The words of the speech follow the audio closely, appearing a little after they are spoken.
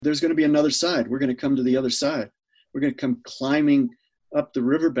there's going to be another side. We're going to come to the other side. We're going to come climbing up the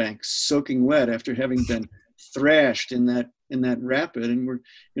riverbank, soaking wet after having been thrashed in that rapid. And we're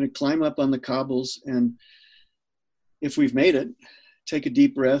going to climb up on the cobbles. And if we've made it, take a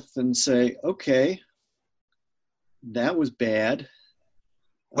deep breath and say, okay, that was bad.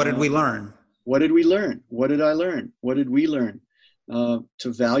 What did we learn? What did we learn? What did I learn? What did we learn? To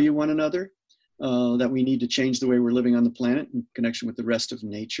value one another, that we need to change the way we're living on the planet in connection with the rest of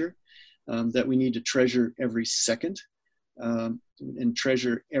nature, that we need to treasure every second and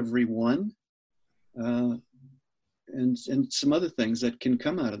treasure every one, and some other things that can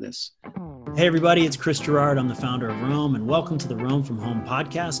come out of this. Hey everybody, it's Chris Gerard. I'm the founder of Roam, and welcome to the Roam from Home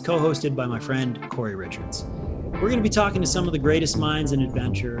podcast, co-hosted by my friend Corey Richards. We're going to be talking to some of the greatest minds in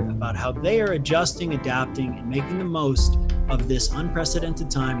adventure about how they are adjusting, adapting, and making the most of this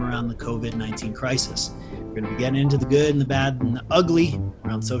unprecedented time around the COVID-19 crisis. We're going to be getting into the good and the bad and the ugly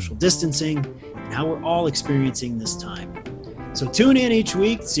around social distancing and how we're all experiencing this time. So tune in each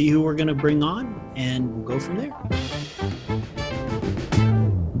week, see who we're going to bring on, and we'll go from there.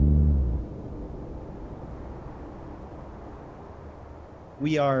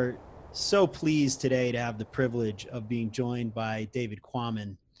 We are so pleased today to have the privilege of being joined by David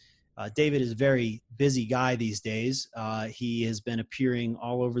Quammen. David is a very busy guy these days. He has been appearing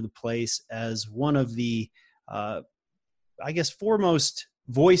all over the place as one of the, foremost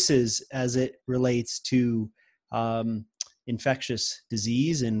voices as it relates to infectious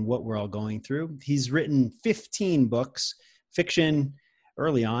disease and what we're all going through. He's written 15 books, fiction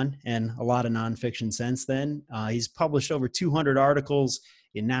early on, and a lot of nonfiction since then. He's published over 200 articles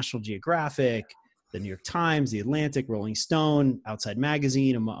in National Geographic, the New York Times, the Atlantic, Rolling Stone, Outside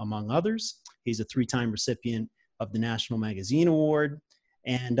Magazine, among others. He's a 3-time recipient of the National Magazine Award.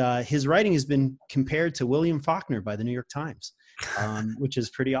 And his writing has been compared to William Faulkner by the New York Times, which is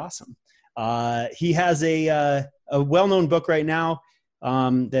pretty awesome. He has a well-known book right now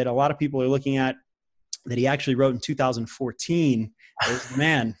that a lot of people are looking at that he actually wrote in 2014. There's the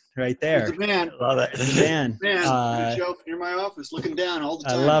man right there. There's the man. Love it. The man. Joke near my office, looking down all the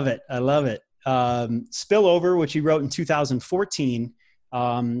time. I love it. Spillover, which he wrote in 2014,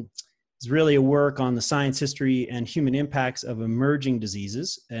 is really a work on the science, history, and human impacts of emerging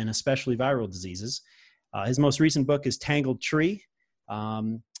diseases, and especially viral diseases. His most recent book is Tangled Tree,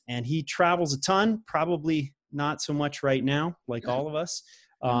 and he travels a ton, probably not so much right now, like all of us,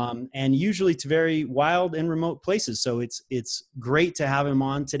 and usually to very wild and remote places. So it's great to have him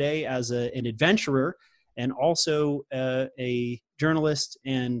on today as an adventurer and also a journalist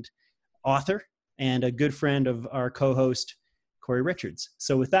and author and a good friend of our co-host, Corey Richards.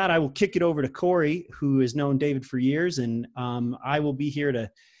 So with that, I will kick it over to Corey, who has known David for years, and I will be here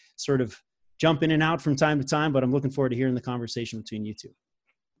to sort of jump in and out from time to time, but I'm looking forward to hearing the conversation between you two.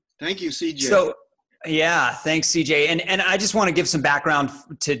 Thank you, CJ. So, yeah, thanks, CJ. And I just want to give some background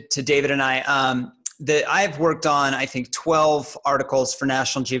to David and I. I've worked on, I think, 12 articles for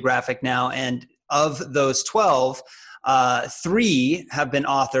National Geographic now, and of those 12, 3 have been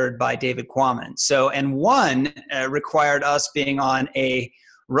authored by David Quammen. So, and one required us being on a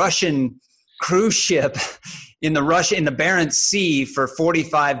Russian cruise ship in the Barents Sea for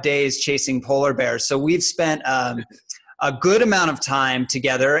 45 days chasing polar bears. So we've spent a good amount of time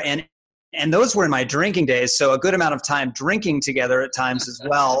together, and those were in my drinking days. So a good amount of time drinking together at times as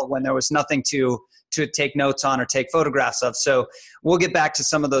well, when there was nothing to take notes on or take photographs of. So we'll get back to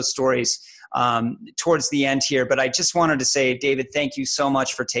some of those stories towards the end here. But I just wanted to say, David, thank you so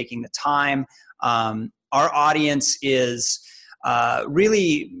much for taking the time. Our audience is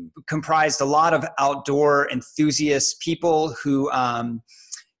really comprised a lot of outdoor enthusiasts, people who,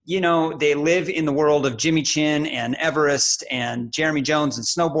 they live in the world of Jimmy Chin and Everest and Jeremy Jones and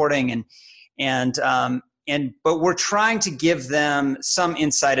snowboarding but we're trying to give them some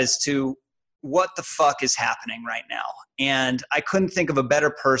insight as to what the fuck is happening right now. And I couldn't think of a better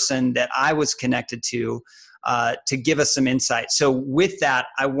person that I was connected to give us some insight. So with that,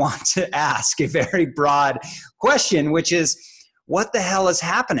 I want to ask a very broad question, which is, what the hell is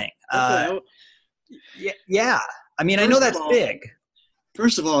happening? Yeah. I mean, I know that's big.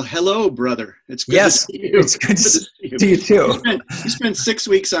 First of all, hello, brother. It's good yes, to see you. It's good to see you too. We spent 6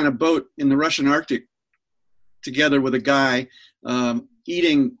 weeks on a boat in the Russian Arctic together with a guy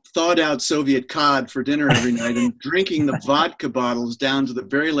eating thawed out Soviet cod for dinner every night and drinking the vodka bottles down to the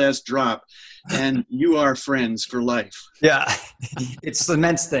very last drop. And you are friends for life. Yeah, it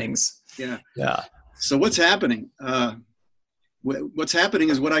cements things. Yeah. So what's happening? What's happening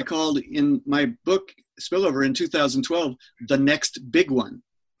is what I called in my book, Spillover, in 2012, the next big one.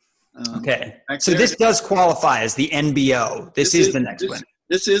 Okay. So this does qualify as the NBO. This is the next one.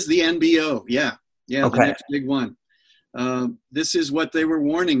 This is the NBO. Yeah. Yeah. The Okay. next big one. This is what they were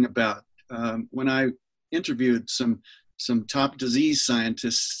warning about when I interviewed some top disease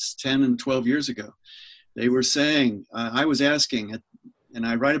scientists 10 and 12 years ago. They were saying, I was asking, and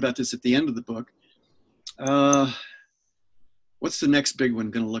I write about this at the end of the book, what's the next big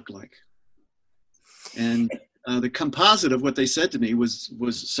one going to look like? And the composite of what they said to me was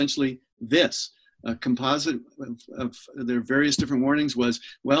essentially this. A composite of their various different warnings was,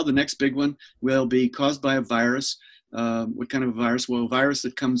 well, the next big one will be caused by a virus. What kind of a virus? Well, a virus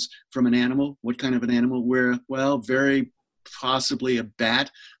that comes from an animal. What kind of an animal? Well, very possibly a bat.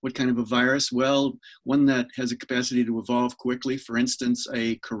 What kind of a virus? Well, one that has a capacity to evolve quickly. For instance,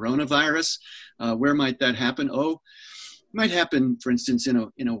 a coronavirus. Where might that happen? Oh, it might happen, for instance, in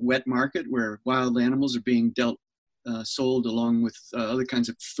a wet market where wild animals are being sold along with other kinds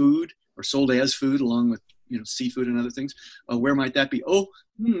of food, or sold as food along with seafood and other things. Where might that be? Oh,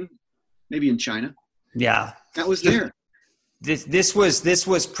 maybe in China. Yeah, that was there. This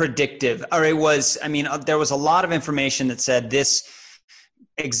was predictive, or it was. I mean, there was a lot of information that said this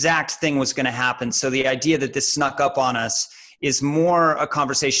exact thing was going to happen. So the idea that this snuck up on us is more a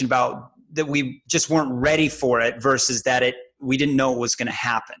conversation about that we just weren't ready for it versus that we didn't know it was going to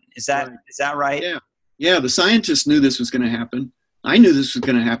happen. Is that right? Yeah. Yeah. The scientists knew this was going to happen. I knew this was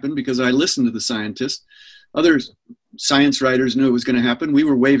going to happen because I listened to the scientists. Other science writers knew it was going to happen. We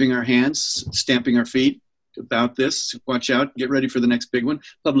were waving our hands, stamping our feet about this. Watch out, get ready for the next big one.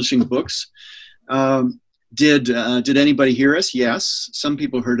 Publishing books. Did anybody hear us? Yes. Some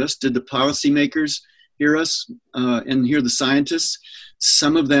people heard us. Did the policymakers hear us and hear the scientists?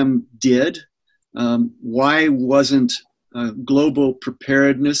 Some of them did. Why wasn't global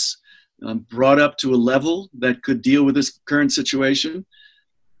preparedness brought up to a level that could deal with this current situation?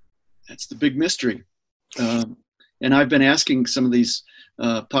 That's the big mystery. And I've been asking some of these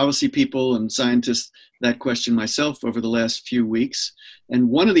policy people and scientists that question myself over the last few weeks. And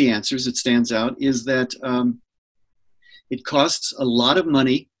one of the answers that stands out is that it costs a lot of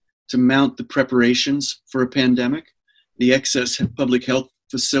money to mount the preparations for a pandemic, the excess public health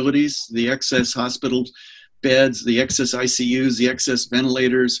facilities, the excess hospital beds, the excess ICUs, the excess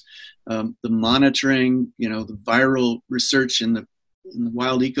ventilators, the monitoring, the viral research in the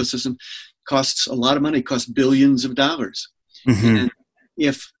wild ecosystem costs a lot of money, costs billions of dollars. Mm-hmm.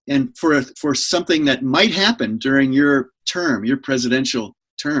 And for something that might happen during your term, your presidential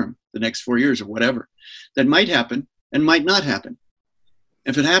term, the next 4 years or whatever, that might happen and might not happen.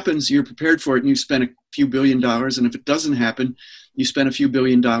 If it happens, you're prepared for it and you spend a few $1 billion. And if it doesn't happen, you spend a few $1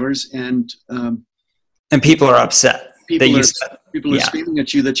 billion and people are upset. People are screaming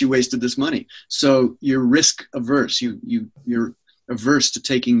at you that you wasted this money. So you're risk averse. You're averse to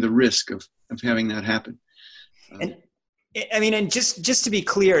taking the risk of having that happen. And just to be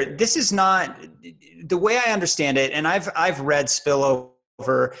clear, this is not the way I understand it. And I've read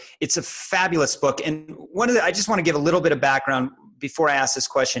Spillover. It's a fabulous book. And I just want to give a little bit of background before I ask this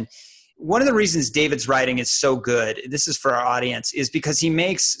question. One of the reasons David's writing is so good, this is for our audience, is because he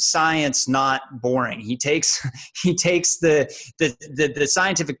makes science not boring. He takes the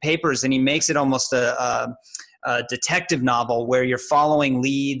scientific papers and he makes it almost a detective novel where you're following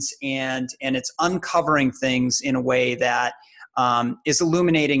leads and it's uncovering things in a way that is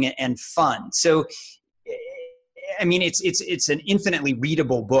illuminating and fun. So, I mean, it's an infinitely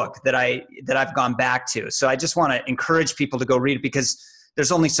readable book that I've gone back to. So I just want to encourage people to go read it because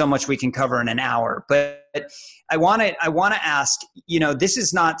there's only so much we can cover in an hour. But I want to ask, this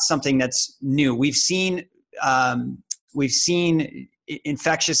is not something that's new. We've seen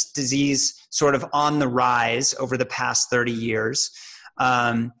infectious disease sort of on the rise over the past 30 years.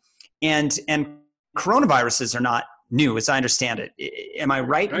 And coronaviruses are not new, as I understand it. Am I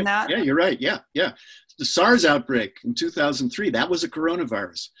right in that? Yeah, you're right. Yeah. The SARS outbreak in 2003, that was a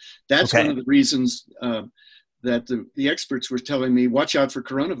coronavirus. That's one of the reasons that the experts were telling me, watch out for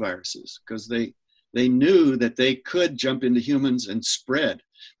coronaviruses, because they knew that they could jump into humans and spread.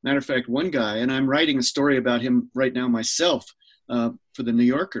 Matter of fact, one guy, and I'm writing a story about him right now myself for the New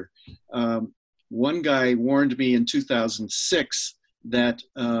Yorker. One guy warned me in 2006 that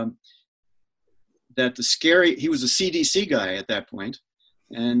he was a CDC guy at that point,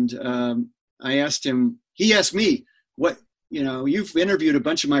 and I asked him. He asked me, "What you've interviewed a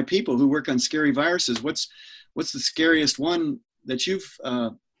bunch of my people who work on scary viruses. What's the scariest one that you've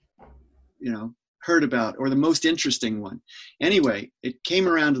heard about, or the most interesting one?" Anyway, it came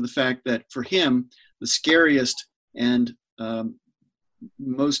around to the fact that for him, the scariest and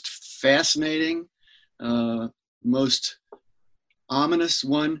most fascinating, most ominous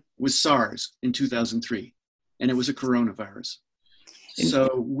one was SARS in 2003, and it was a coronavirus.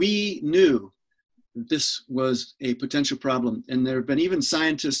 So we knew this was a potential problem, and there have been even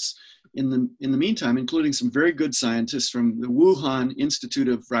scientists in the meantime, including some very good scientists from the Wuhan Institute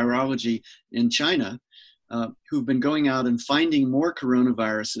of Virology in China, who've been going out and finding more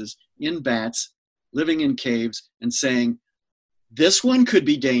coronaviruses in bats living in caves and saying, this one could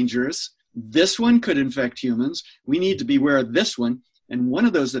be dangerous, this one could infect humans, we need to beware of this one. And one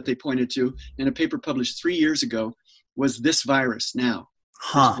of those that they pointed to in a paper published 3 years ago was this virus now.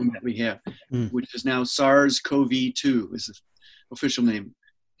 This one that we have, which is now SARS-CoV-2 is the official name.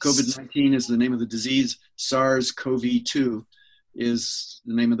 COVID-19 is the name of the disease. SARS-CoV-2 is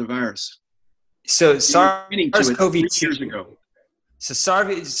the name of the virus. So SARS-CoV-2 years ago. So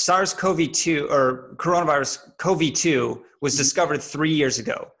SARS-CoV-2 or coronavirus CoV-2 was discovered 3 years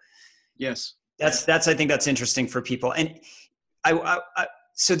ago. Yes. That's I think that's interesting for people. And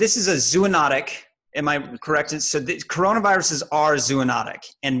so this is a zoonotic. Am I correct? So the coronaviruses are zoonotic.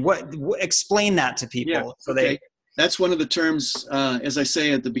 And explain that to people. Yeah, so okay. That's one of the terms, as I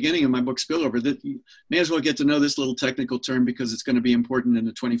say at the beginning of my book, Spillover, that you may as well get to know this little technical term because it's going to be important in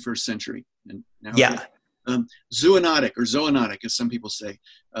the 21st century. And now, zoonotic, or zoonotic, as some people say,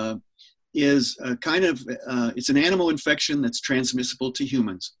 is a kind of, it's an animal infection that's transmissible to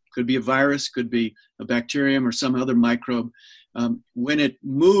humans. Could be a virus, could be a bacterium or some other microbe. When it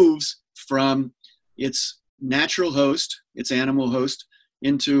moves from its natural host, its animal host,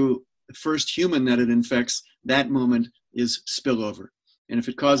 into the first human that it infects, that moment is spillover. And if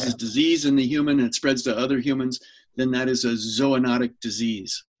it causes disease in the human and it spreads to other humans, then that is a zoonotic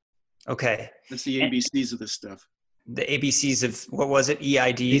disease. Okay. That's the ABCs of this stuff. The ABCs of, what was it?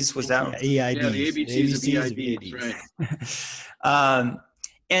 EIDs? Was that? Yeah, EIDs. Yeah, the ABCs of EIDs, right.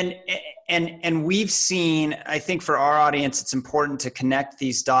 And we've seen, I think for our audience, it's important to connect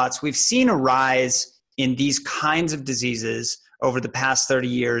these dots. We've seen a rise in these kinds of diseases over the past 30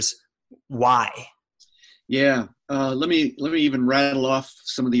 years. Why? Yeah, let me even rattle off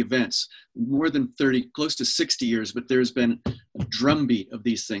some of the events. More than 30, close to 60 years, but there's been a drumbeat of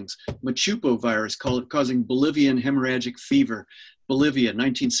these things. Machupo virus causing Bolivian hemorrhagic fever, Bolivia,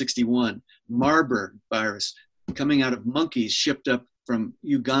 1961. Marburg virus coming out of monkeys shipped up from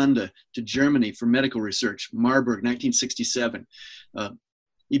Uganda to Germany for medical research, Marburg, 1967.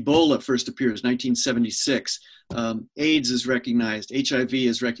 Ebola first appears, 1976. AIDS is recognized. HIV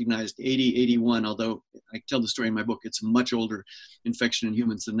is recognized, 81, although I tell the story in my book, it's a much older infection in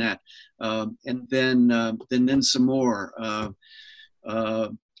humans than that. And then some more.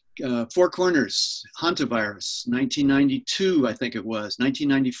 Four Corners, hantavirus, 1992, I think it was.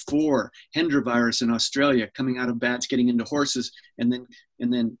 1994, Hendra virus in Australia, coming out of bats, getting into horses, and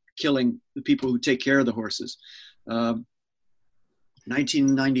then killing the people who take care of the horses.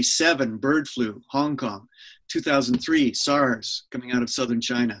 1997, bird flu, Hong Kong. 2003, SARS, coming out of southern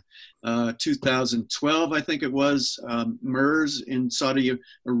China. 2012, I think it was, MERS in Saudi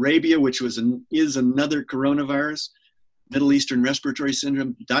Arabia, which is another coronavirus. Middle Eastern Respiratory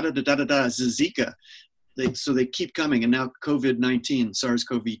Syndrome, Zika. So they keep coming, and now COVID-19,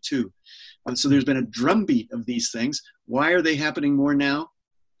 SARS-CoV-2. So there's been a drumbeat of these things. Why are they happening more now?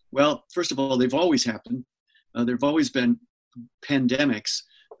 Well, first of all, they've always happened. There have always been pandemics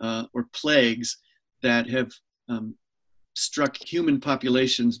or plagues that have struck human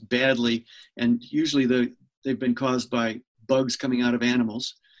populations badly, and usually they've been caused by bugs coming out of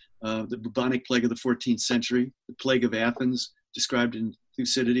animals. The bubonic plague of the 14th century, the plague of Athens, described in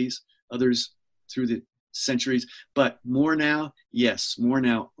Thucydides, others through the centuries. But more now, yes, more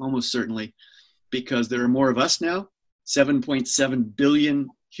now, almost certainly, because there are more of us now, 7.7 billion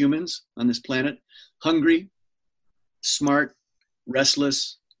humans on this planet, hungry, smart,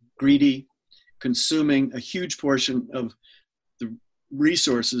 restless, greedy, consuming a huge portion of the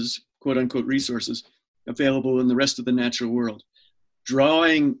resources, quote unquote resources, available in the rest of the natural world.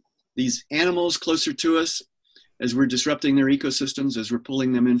 Drawing these animals closer to us as we're disrupting their ecosystems, as we're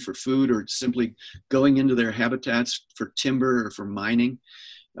pulling them in for food or simply going into their habitats for timber or for mining.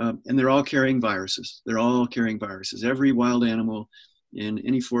 And they're all carrying viruses. They're all carrying viruses. Every wild animal in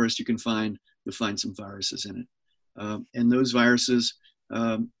any forest you can find, you'll find some viruses in it. And those viruses,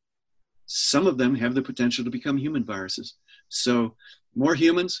 some of them have the potential to become human viruses. So more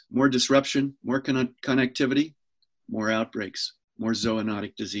humans, more disruption, more connectivity, more outbreaks, more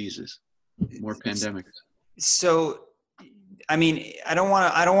zoonotic diseases, more pandemics. So, I mean, I don't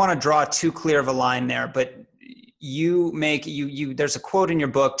want to draw too clear of a line there, but there's a quote in your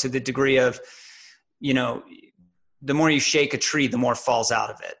book to the degree of, the more you shake a tree, the more falls out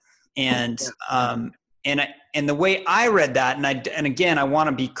of it. And, and the way I read that, and again, I want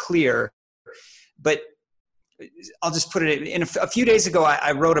to be clear, but I'll just put it in a few days ago,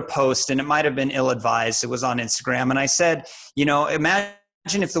 I wrote a post, and it might've been ill-advised. It was on Instagram. And I said, imagine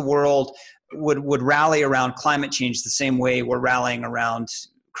if the world would rally around climate change the same way we're rallying around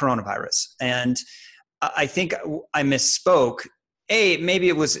coronavirus. And I think I misspoke. A, maybe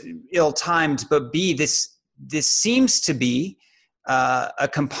it was ill-timed, but B, this seems to be a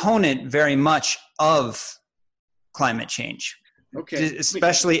component very much of climate change. Okay.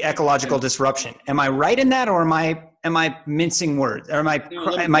 Especially ecological disruption. Am I right in that, or am I mincing words? Or am I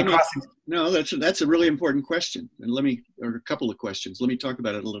crossing? No, that's a really important question. And or a couple of questions. Let me talk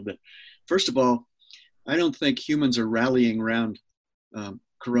about it a little bit. First of all, I don't think humans are rallying around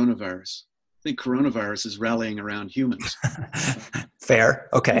coronavirus. I think coronavirus is rallying around humans. Fair.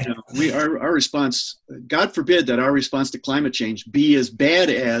 Okay. Our response, God forbid that our response to climate change be as bad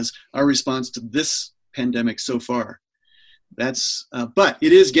as our response to this pandemic so far. But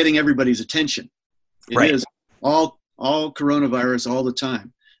it is getting everybody's attention. It is all coronavirus all the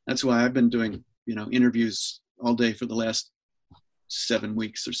time. That's why I've been doing, interviews all day for the last 7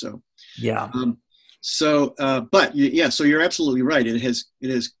 weeks or so. Yeah. So you're absolutely right. It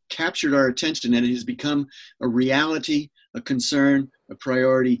has captured our attention, and it has become a reality, a concern, a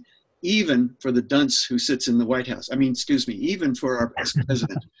priority, even for the dunce who sits in the White House. Even for our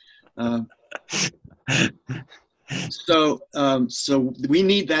president. So we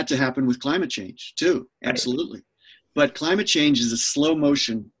need that to happen with climate change too. Absolutely. Right. But climate change is a slow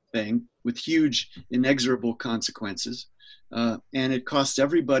motion thing with huge inexorable consequences. And it costs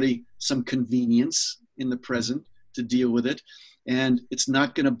everybody some convenience in the present to deal with it. And it's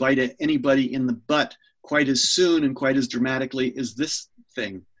not going to bite anybody in the butt quite as soon and quite as dramatically as this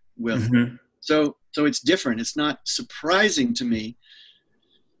thing will. Mm-hmm. So it's different. It's not surprising to me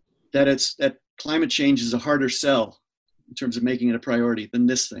that climate change is a harder sell in terms of making it a priority than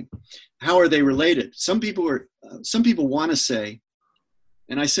this thing. How are they related? Some people want to say,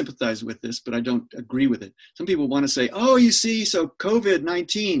 and I sympathize with this, but I don't agree with it. Some people want to say, oh, you see, so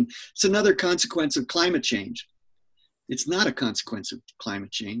COVID-19, it's another consequence of climate change. It's not a consequence of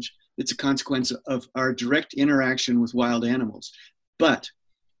climate change. It's a consequence of our direct interaction with wild animals. But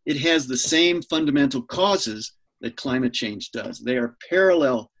it has the same fundamental causes that climate change does. They are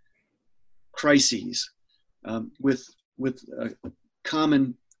parallel crises with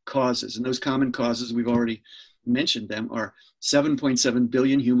common causes. And those common causes, we've already mentioned them, are 7.7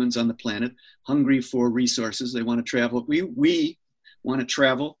 billion humans on the planet, hungry for resources. They want to travel. We want to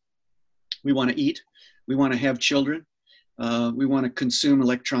travel. We want to eat. We want to have children. We want to consume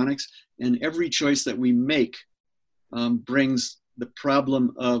electronics. And every choice that we make brings the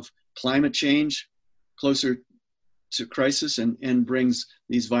problem of climate change closer to crisis and brings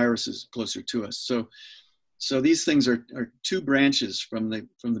these viruses closer to us. So these things are two branches from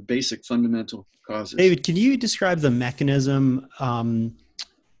the basic fundamental causes. David, can you describe the mechanism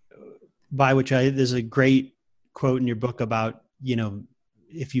by which there's a great quote in your book about,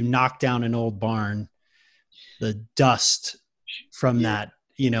 if you knock down an old barn, the dust from that,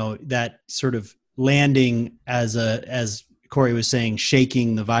 that sort of landing as Corey was saying,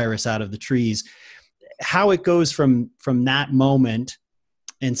 shaking the virus out of the trees, how it goes from that moment.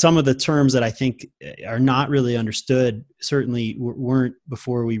 And some of the terms that I think are not really understood, certainly weren't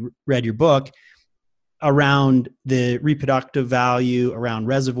before we read your book, around the reproductive value, around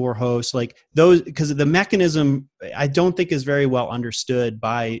reservoir hosts, like those, because the mechanism I don't think is very well understood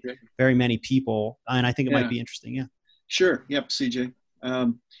by very many people. And I think it might be interesting. Yeah. Sure. Yep. CJ.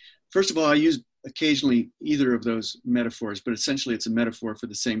 First of all, I use occasionally either of those metaphors, but essentially it's a metaphor for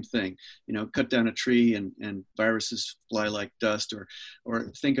the same thing. Cut down a tree and viruses fly like dust,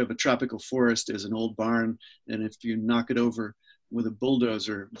 or think of a tropical forest as an old barn, and if you knock it over with a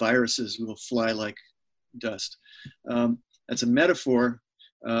bulldozer, viruses will fly like dust. That's a metaphor.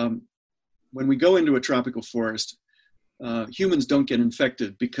 When we go into a tropical forest, humans don't get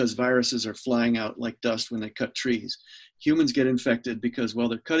infected because viruses are flying out like dust when they cut trees. Humans get infected because while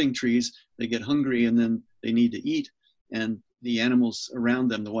they're cutting trees, they get hungry and then they need to eat, and the animals around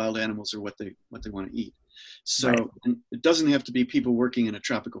them, the wild animals, are what they want to eat. So and it doesn't have to be people working in a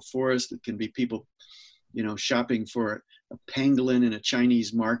tropical forest. It can be people, shopping for a pangolin in a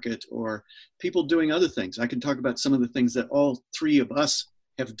Chinese market, or people doing other things. I can talk about some of the things that all three of us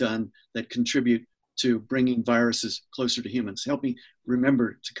have done that contribute to bringing viruses closer to humans. Help me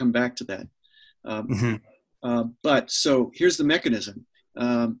remember to come back to that. But so here's the mechanism.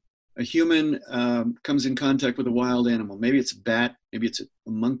 A human comes in contact with a wild animal. Maybe it's a bat, maybe it's a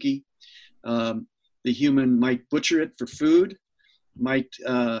monkey. The human might butcher it for food.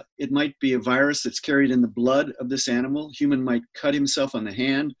 It might be a virus that's carried in the blood of this animal. Human might cut himself on the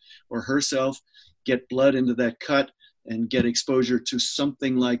hand or herself get blood into that cut and get exposure to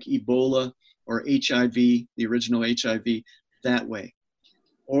something like Ebola or HIV, the original HIV, that way.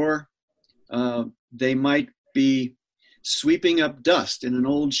 Or they might be sweeping up dust in an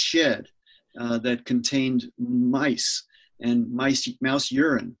old shed that contained mice and mouse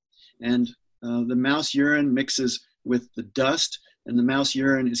urine. And the mouse urine mixes with the dust, and the mouse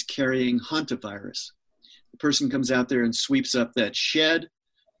urine is carrying hantavirus. The person comes out there and sweeps up that shed,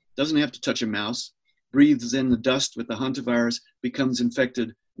 doesn't have to touch a mouse, breathes in the dust with the hantavirus, becomes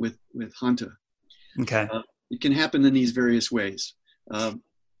infected with hanta. Okay. It can happen in these various ways.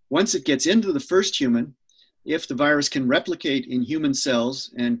 Once it gets into the first human, if the virus can replicate in human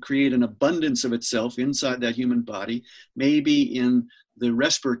cells and create an abundance of itself inside that human body, maybe in the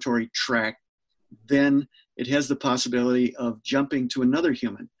respiratory tract, then it has the possibility of jumping to another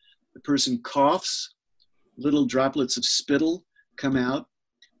human. The person coughs, little droplets of spittle come out.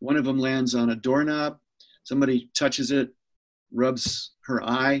 One of them lands on a doorknob. Somebody touches it, rubs her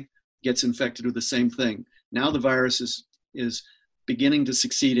eye, gets infected with the same thing. Now the virus is beginning to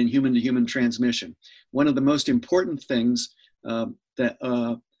succeed in human-to-human transmission. One of the most important things that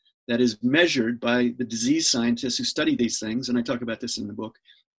is measured by the disease scientists who study these things, and I talk about this in the book,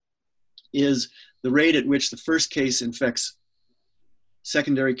 is the rate at which the first case infects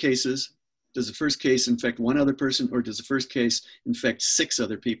secondary cases. Does the first case infect one other person, or does the first case infect 6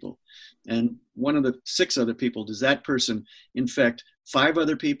 other people? And one of the 6 other people, does that person infect 5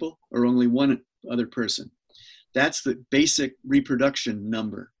 other people or only 1 other person? That's the basic reproduction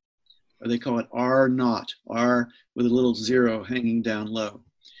number. Or they call it R0, R with a little 0 hanging down low.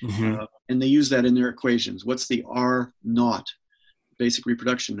 Mm-hmm. And they use that in their equations. What's the R0, basic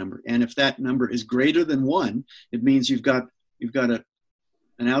reproduction number? And if that number is greater than 1, it means you've got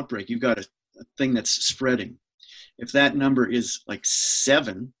an outbreak. You've got a thing that's spreading. If that number is like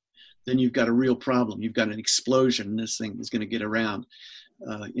 7, then you've got a real problem. You've got an explosion. This thing is going to get around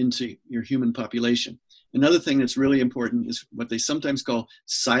into your human population. Another thing that's really important is what they sometimes call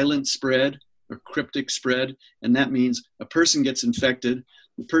silent spread or cryptic spread. And that means a person gets infected,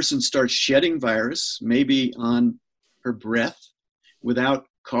 the person starts shedding virus, maybe on her breath, without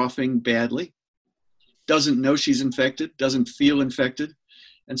coughing badly, doesn't know she's infected, doesn't feel infected,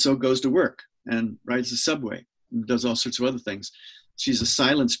 and so goes to work and rides the subway and does all sorts of other things. She's a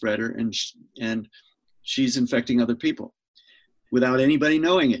silent spreader, and she's infecting other people without anybody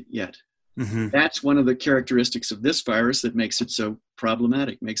knowing it yet. Mm-hmm. That's one of the characteristics of this virus that makes it so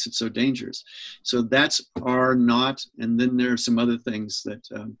problematic, makes it so dangerous. So that's R0, and then there are some other things that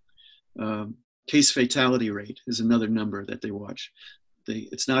case fatality rate is another number that they watch.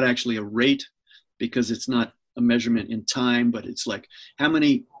 It's not actually a rate because it's not a measurement in time, but it's like how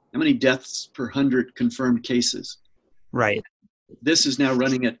many deaths per 100 confirmed cases. Right. This is now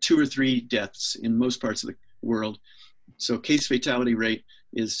running at 2 or 3 deaths in most parts of the world. So case fatality rate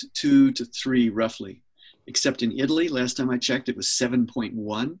is 2 to 3 roughly, except in Italy. Last time I checked, it was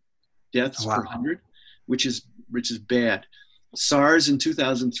 7.1 deaths per 100, which is bad. SARS in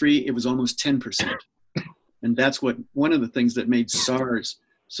 2003, it was almost 10%. And that's one of the things that made SARS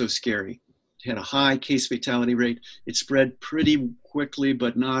so scary. It had a high case fatality rate. It spread pretty quickly,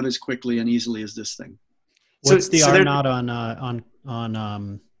 but not as quickly and easily as this thing. What's the R0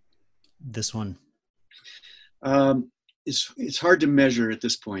 on this one? It's hard to measure at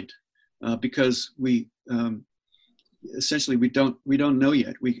this point because we essentially we don't know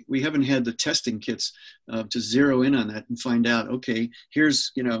yet. We haven't had the testing kits to zero in on that and find out. Okay,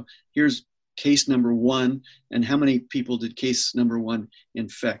 here's case number 1, and how many people did case number 1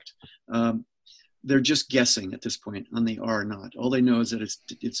 infect? They're just guessing at this point on the R0. All they know is that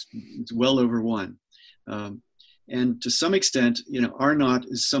it's well over 1, and to some extent, R0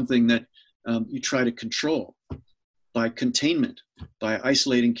 is something that you try to control by containment, by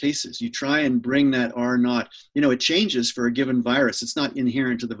isolating cases. You try and bring that R0. It changes for a given virus. It's not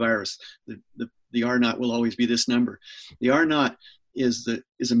inherent to the virus. The R0 will always be this number. The R0 is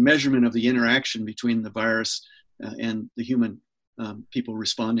a measurement of the interaction between the virus and the human people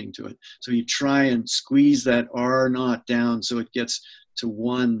responding to it. So you try and squeeze that R0 down so it gets to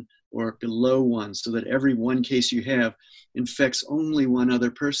 1 or below 1, so that every 1 case you have infects only 1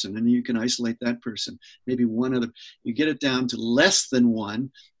 other person, and you can isolate that person. Maybe 1 other. You get it down to less than 1,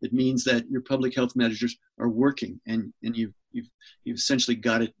 it means that your public health measures are working, and you've essentially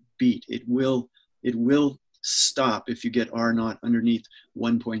got it beat. It will stop if you get R0 underneath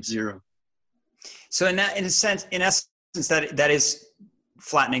 1.0. So in essence, that is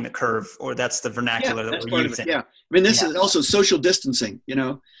flattening the curve, or that's the vernacular that we're using. Yeah. I mean, this is also social distancing,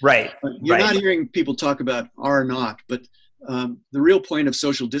 Right. You're not hearing people talk about R0, but the real point of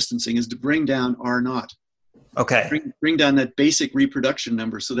social distancing is to bring down R naught. Okay. Bring down that basic reproduction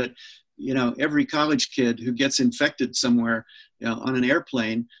number so that, every college kid who gets infected somewhere, on an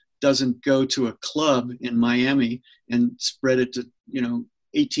airplane doesn't go to a club in Miami and spread it to,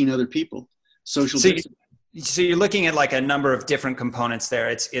 18 other people. Social distancing. So you're looking at like a number of different components there.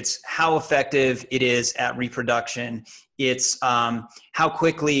 It's how effective it is at reproduction. It's how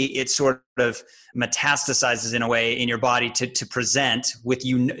quickly it sort of metastasizes in a way in your body to present with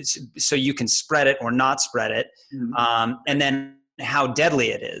you, so you can spread it or not spread it. Mm-hmm. And then how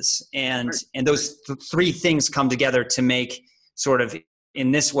deadly it is. And those three things come together to make sort of,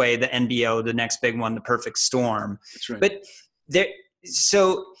 in this way, the NBO, the next big one, the perfect storm. That's right. But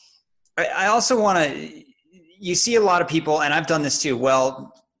so I also want to, you see a lot of people, and I've done this too.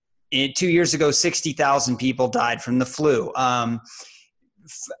 Well, 2 years ago, 60,000 people died from the flu.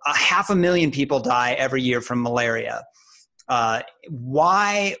 500,000 people die every year from malaria.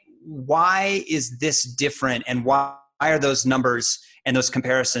 Why is this different, and why are those numbers and those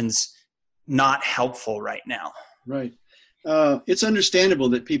comparisons not helpful right now? Right. It's understandable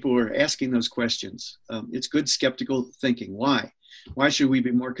that people are asking those questions. It's good skeptical thinking. Why? Why should we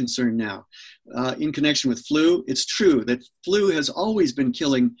be more concerned now? In connection with flu, it's true that flu has always been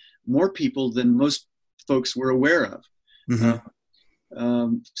killing more people than most folks were aware of.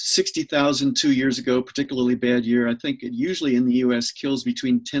 Mm-hmm. 60,000 2 years ago, particularly bad year. I think it usually in the U.S. kills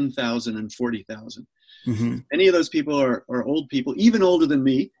between 10,000 and 40,000. Mm-hmm. Many of those people are old people, even older than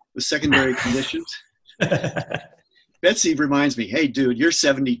me, with secondary conditions. Betsy reminds me, hey, dude, you're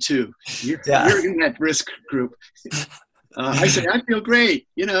 72. You're in that risk group. I say, I feel great,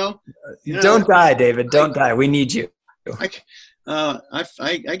 Don't die, David. Don't die. We need you. I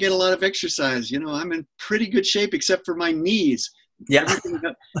get a lot of exercise. I'm in pretty good shape except for my knees. Yeah.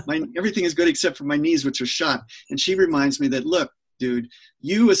 Everything is good except for my knees, which are shot. And she reminds me that, look, dude,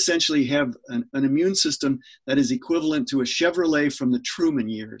 you essentially have an immune system that is equivalent to a Chevrolet from the Truman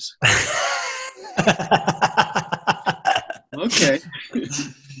years. Okay.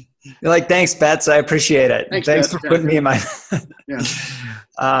 You're like, thanks, Bets. I appreciate it. Thanks for putting me in my. Yeah.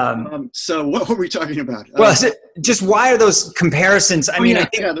 So what were we talking about? Well, just why are those comparisons? I mean,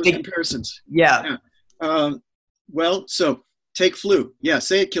 those comparisons. Yeah. Well, so take flu. Yeah,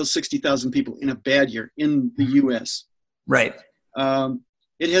 say it kills 60,000 people in a bad year in the U.S. Right.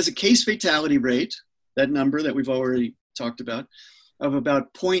 It has a case fatality rate, that number that we've already talked about, of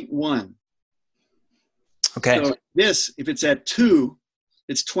about 0.1. Okay. So if it's at 2,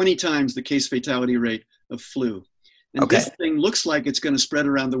 it's 20 times the case fatality rate of flu. And this thing looks like it's going to spread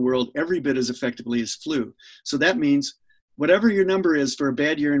around the world every bit as effectively as flu. So that means whatever your number is for a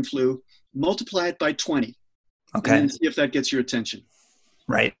bad year in flu, multiply it by 20. Okay. And see if that gets your attention.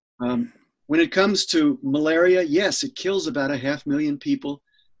 Right. When it comes to malaria, yes, it kills about 500,000 people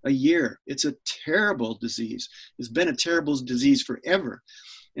a year. It's a terrible disease. It's been a terrible disease forever.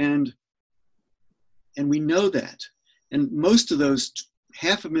 And we know that. And most of those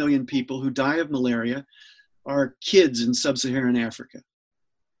 500,000 people who die of malaria are kids in sub-Saharan Africa.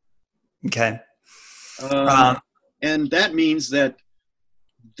 Okay. And that means that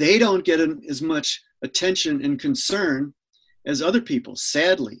they don't get as much attention and concern as other people,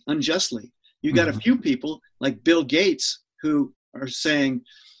 sadly, unjustly. You got a few people like Bill Gates who are saying,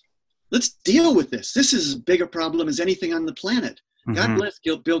 let's deal with this. This is as big a problem as anything on the planet. Mm-hmm. God bless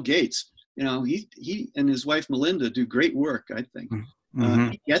Bill Gates. He and his wife Melinda do great work, I think. Mm-hmm.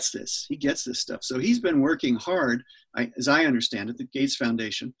 He gets this. He gets this stuff. So he's been working hard, as I understand it, the Gates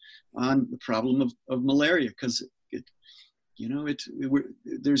Foundation, on the problem of malaria, because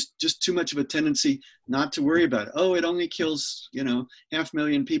there's just too much of a tendency not to worry about it. Oh, it only kills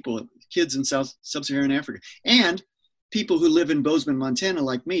 500,000 people, kids in sub-Saharan Africa, and people who live in Bozeman, Montana,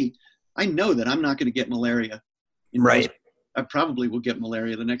 like me. I know that I'm not going to get malaria. Right. Bozeman. I probably will get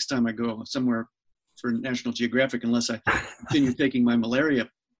malaria the next time I go somewhere for National Geographic, unless I continue taking my malaria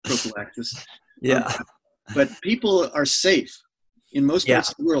prophylaxis. Yeah. But people are safe. In most parts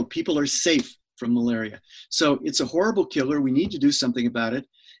of the world, people are safe from malaria. So it's a horrible killer. We need to do something about it.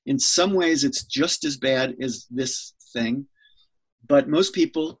 In some ways, it's just as bad as this thing. But most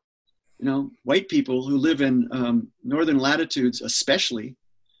people, white people who live in northern latitudes especially,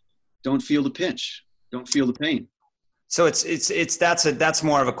 don't feel the pinch, don't feel the pain. So that's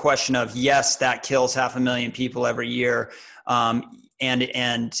more of a question of, yes, that kills 500,000 people every year. And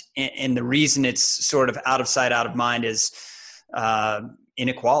the reason it's sort of out of sight, out of mind is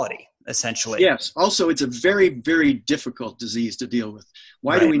inequality, essentially. Yes. Also, it's a very, very difficult disease to deal with.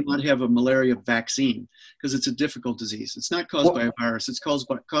 Why do we not have a malaria vaccine? Because it's a difficult disease. It's not caused by a virus. It's caused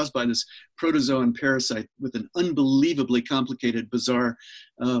by this protozoan parasite with an unbelievably complicated, bizarre,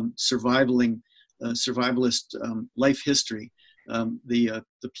 survivalist life history, the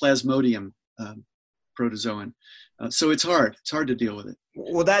Plasmodium protozoan. So it's hard. It's hard to deal with it.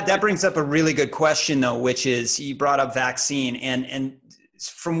 Well, that brings up a really good question, though, which is you brought up vaccine. And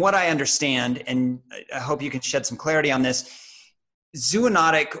from what I understand, and I hope you can shed some clarity on this,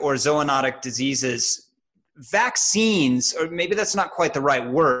 zoonotic diseases, vaccines, or maybe that's not quite the right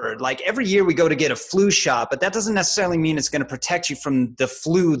word. Like every year we go to get a flu shot, but that doesn't necessarily mean it's going to protect you from the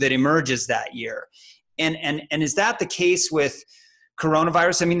flu that emerges that year. And is that the case with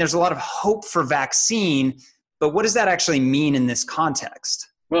coronavirus? I mean, there's a lot of hope for vaccine, but what does that actually mean in this context?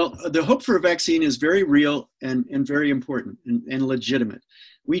 Well, the hope for a vaccine is very real and very important and legitimate.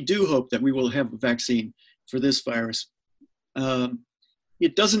 We do hope that we will have a vaccine for this virus.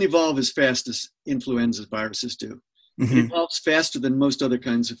 It doesn't evolve as fast as influenza viruses do. Mm-hmm. It evolves faster than most other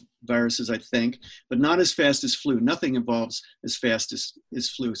kinds of viruses, I think, but not as fast as flu. Nothing evolves as fast as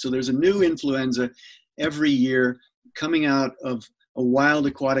flu. So there's a new influenza every year coming out of a wild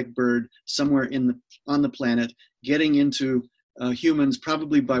aquatic bird somewhere on the planet, getting into humans,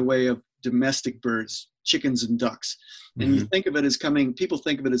 probably by way of domestic birds, chickens and ducks. And mm-hmm. you think of it as people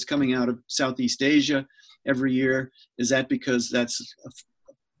think of it as coming out of Southeast Asia every year. Is that because that's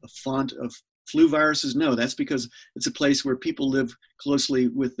a font of flu viruses? No, that's because it's a place where people live closely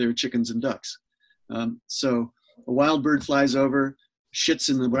with their chickens and ducks. So a wild bird flies over, shits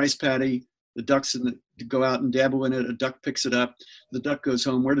in the rice paddy, the ducks go out and dabble in it, a duck picks it up, the duck goes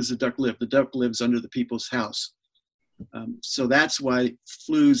home. Where does the duck live? The duck lives under the people's house. So that's why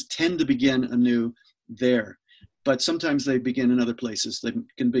flus tend to begin anew there. But sometimes they begin in other places. They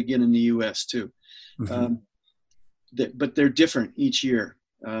can begin in the US too. Mm-hmm. But they're different each year.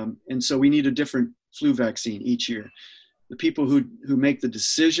 And so we need a different flu vaccine each year. The people who make the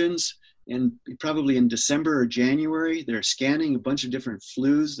decisions, and probably in December or January, they're scanning a bunch of different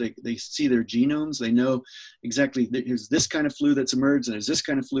flus. They see their genomes. They know exactly, there's this kind of flu that's emerged, and there's this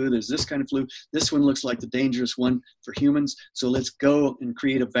kind of flu, there's this kind of flu. This one looks like the dangerous one for humans. So let's go and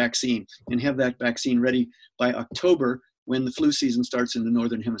create a vaccine and have that vaccine ready by October when the flu season starts in the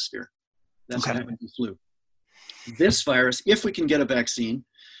Northern Hemisphere. That's what happens with flu. This virus, if we can get a vaccine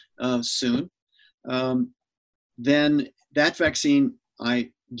soon, then that vaccine,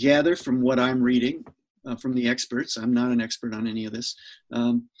 I gather from what I'm reading from the experts, I'm not an expert on any of this,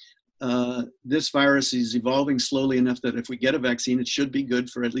 this virus is evolving slowly enough that if we get a vaccine, it should be good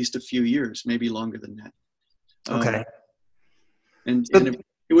for at least a few years, maybe longer than that. Okay. And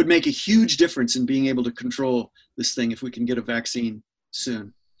it would make a huge difference in being able to control this thing if we can get a vaccine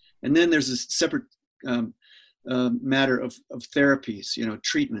soon. And then there's a separate matter of therapies,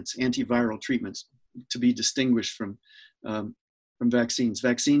 treatments, antiviral treatments, to be distinguished from vaccines.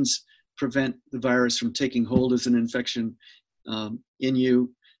 Vaccines prevent the virus from taking hold as an infection in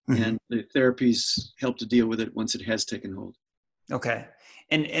you, mm-hmm. and the therapies help to deal with it once it has taken hold. Okay.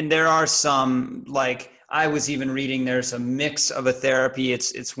 And there are some, like I was even reading, there's a mix of a therapy.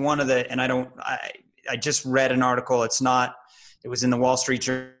 It's one of the, and I just read an article. It was in the Wall Street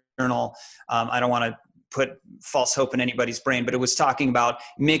Journal. I don't want to put false hope in anybody's brain, but it was talking about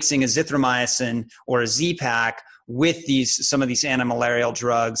mixing azithromycin or a Z-Pak with some of these antimalarial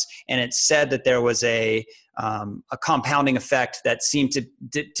drugs, and it said that there was a compounding effect that seemed to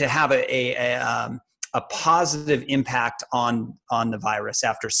have a positive impact on the virus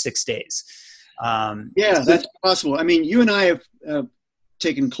after 6 days. That's possible. I mean, you and I have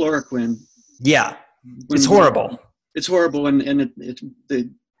taken chloroquine. Yeah, it's horrible. It's horrible, and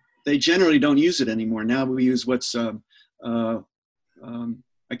they generally don't use it anymore. Now we use what's I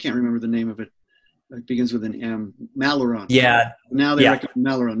can't remember the name of it. It begins with an M. Malarone. Yeah. Now they recommend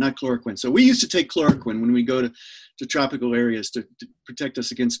Malarone, not chloroquine. So we used to take chloroquine when we go to tropical areas to protect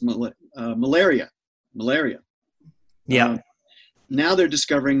us against malaria. Yeah. Now they're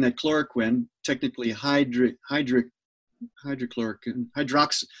discovering that chloroquine, technically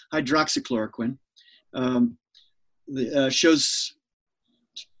hydroxychloroquine, shows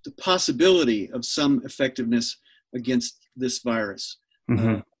the possibility of some effectiveness against this virus.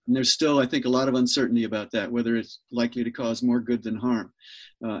 Mm-hmm. And there's still, I think, a lot of uncertainty about that, whether it's likely to cause more good than harm.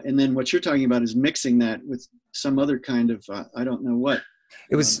 And then what you're talking about is mixing that with some other kind of, I don't know what.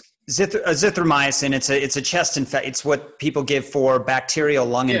 It was azithromycin. It's a chest infection. It's what people give for bacterial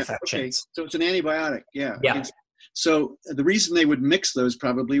lung infections. Okay. So it's an antibiotic. Yeah. Yeah. So the reason they would mix those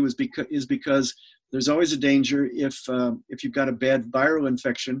probably is because there's always a danger if you've got a bad viral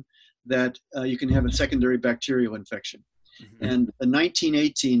infection that you can have a secondary bacterial infection. And the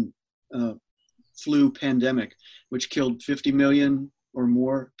 1918 flu pandemic, which killed 50 million or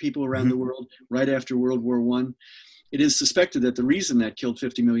more people around the world right after World War I. It is suspected that the reason that killed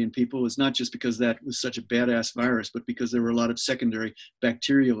 50 million people is not just because that was such a badass virus, but because there were a lot of secondary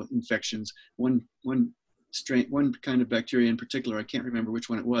bacterial infections. One kind of bacteria in particular, I can't remember which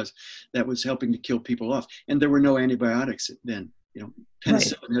one it was, that was helping to kill people off. And there were no antibiotics then.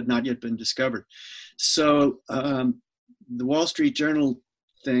 Penicillin had not yet been discovered. So the Wall Street Journal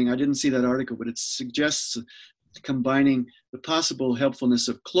thing, I didn't see that article, but it suggests combining the possible helpfulness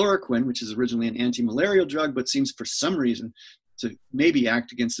of chloroquine, which is originally an anti-malarial drug, but seems for some reason to maybe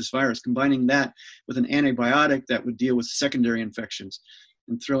act against this virus, combining that with an antibiotic that would deal with secondary infections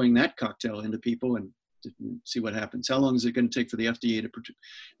and throwing that cocktail into people and to see what happens. How long is it going to take for the FDA to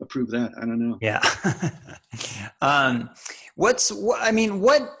approve that? I don't know. Yeah.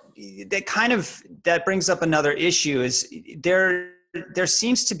 That brings up another issue is there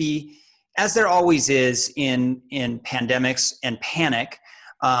seems to be, as there always is in pandemics and panic,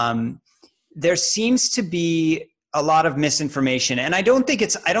 there seems to be a lot of misinformation, and I don't think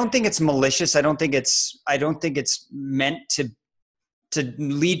it's malicious. I don't think it's meant to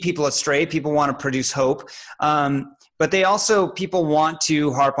lead people astray. People want to produce hope, but people want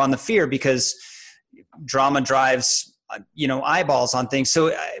to harp on the fear because drama drives eyeballs on things.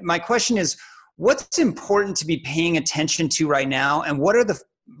 So my question is, what's important to be paying attention to right now, and what are the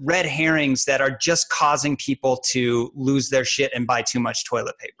red herrings that are just causing people to lose their shit and buy too much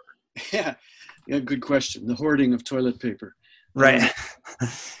toilet paper? Yeah, good question. The hoarding of toilet paper. Right.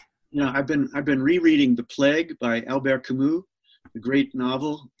 I've been rereading The Plague by Albert Camus, the great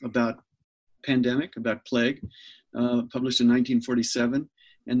novel about pandemic, about plague, published in 1947.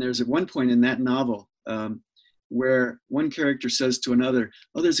 And there's at one point in that novel where one character says to another,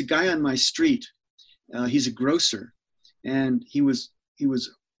 "Oh, there's a guy on my street. He's a grocer, and he was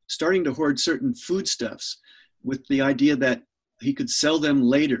starting to hoard certain foodstuffs with the idea that he could sell them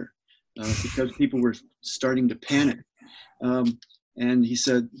later because people were starting to panic." And he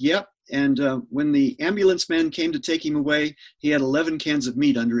said, "Yep." And when the ambulance man came to take him away, he had 11 cans of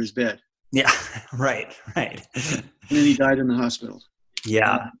meat under his bed. Yeah, right. And then he died in the hospital.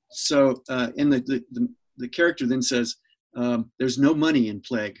 Yeah. And the character then says, "There's no money in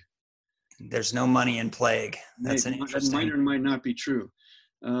plague." There's no money in plague. That's an interesting. Might or might not be true.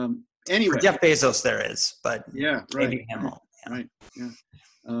 Anyway, for Jeff Bezos there is, but yeah, right. Maybe him won't. Yeah. Right. Yeah.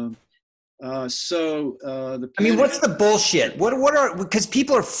 What's the bullshit? Because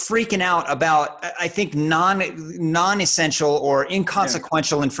people are freaking out about, I think, non-essential or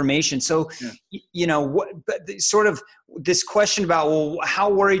inconsequential information. So, sort of this question about, well,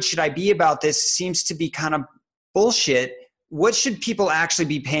 how worried should I be about this seems to be kind of bullshit. What should people actually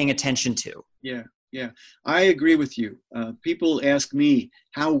be paying attention to? Yeah, I agree with you. People ask me,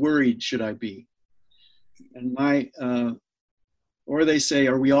 how worried should I be? And or they say,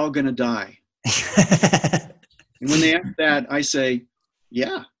 are we all going to die? And when they ask that, I say,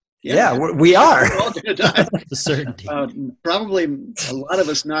 yeah, we are. We're all going to die. The certainty. Probably a lot of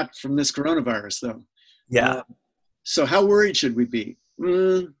us not from this coronavirus, though. Yeah. So how worried should we be?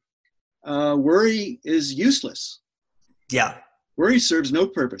 Worry is useless. Yeah. Worry serves no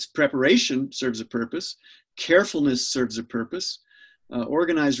purpose. Preparation serves a purpose. Carefulness serves a purpose.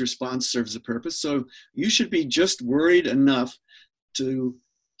 Organized response serves a purpose. So you should be just worried enough to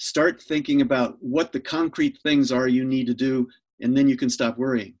start thinking about what the concrete things are you need to do, and then you can stop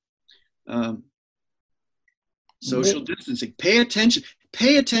worrying. Social distancing. Pay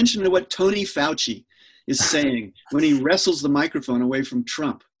attention to what Tony Fauci is saying when he wrestles the microphone away from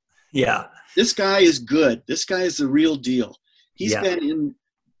Trump. Yeah. This guy is good. This guy is the real deal. He's been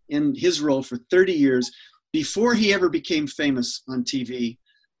in his role for 30 years. Before he ever became famous on TV,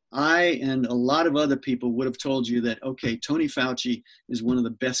 I and a lot of other people would have told you that, okay, Tony Fauci is one of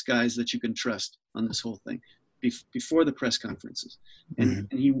the best guys that you can trust on this whole thing before the press conferences.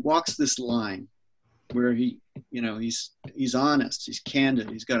 And he walks this line where he's honest, he's candid,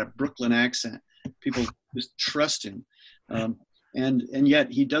 he's got a Brooklyn accent. People just trust him. And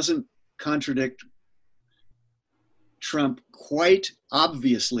yet he doesn't contradict Trump quite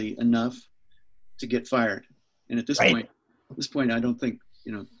obviously enough to get fired. And at this point, I don't think,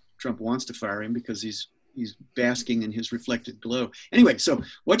 Trump wants to fire him because he's basking in his reflected glow. Anyway, so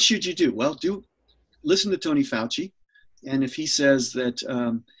what should you do? Well, listen to Tony Fauci. And if he says that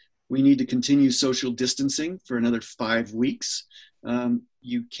we need to continue social distancing for another 5 weeks,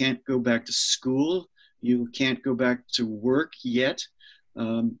 you can't go back to school. You can't go back to work yet.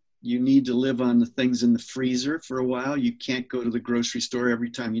 You need to live on the things in the freezer for a while. You can't go to the grocery store every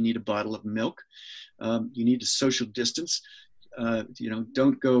time you need a bottle of milk. You need to social distance.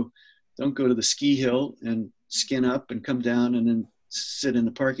 Don't go to the ski hill and skin up and come down and then sit in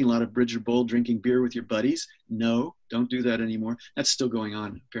the parking lot of Bridger Bowl drinking beer with your buddies. No, don't do that anymore. That's still going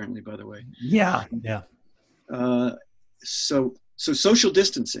on, apparently, by the way. Yeah. So social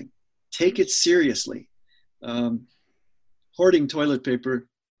distancing, take it seriously. Hoarding toilet paper,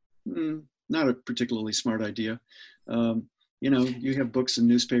 not a particularly smart idea. You have books and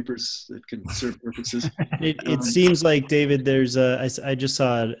newspapers that can serve purposes. It seems like, David, I just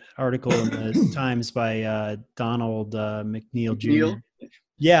saw an article in the Times by Donald McNeil Jr.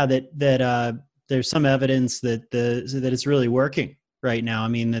 Yeah, that there's some evidence that it's really working right now. I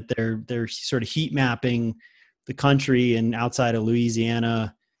mean, that they're sort of heat mapping the country and outside of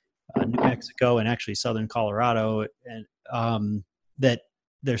Louisiana, New Mexico, and actually southern Colorado, and that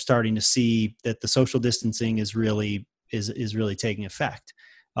they're starting to see that the social distancing is really taking effect.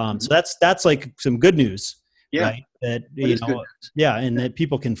 So that's like some good news, right? That and that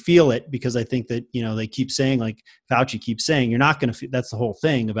people can feel it, because I think that they keep saying, like Fauci keeps saying, you're not going to. That's the whole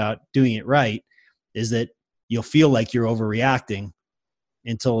thing about doing it right, is that you'll feel like you're overreacting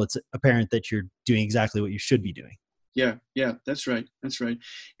until it's apparent that you're doing exactly what you should be doing. Yeah, that's right.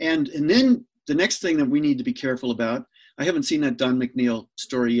 And then the next thing that we need to be careful about, I haven't seen that Don McNeil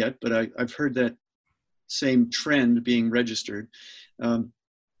story yet, but I've heard that same trend being registered.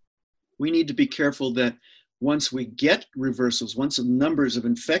 We need to be careful that once we get reversals, once the numbers of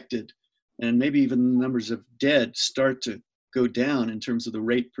infected and maybe even the numbers of dead start to go down in terms of the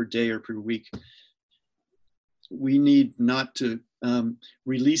rate per day or per week, we need not to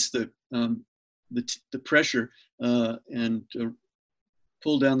release the pressure and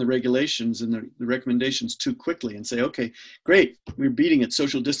pull down the regulations and the recommendations too quickly and say, okay, great, we're beating it,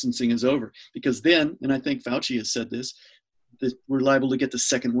 social distancing is over. Because then, and I think Fauci has said this, that we're liable to get the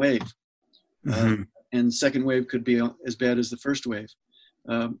second wave. And the second wave could be as bad as the first wave.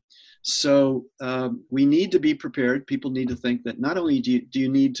 So we need to be prepared. People need to think that not only do you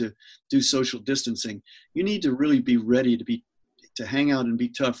need to do social distancing, you need to really be ready to hang out and be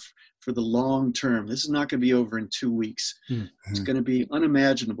tough for the long term. This is not going to be over in 2 weeks. It's going to be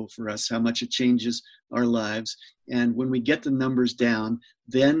unimaginable for us how much it changes our lives. And when we get the numbers down,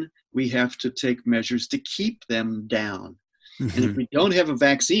 then we have to take measures to keep them down. And if we don't have a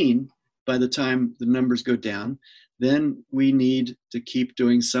vaccine by the time the numbers go down, then we need to keep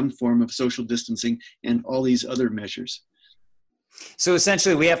doing some form of social distancing and all these other measures. So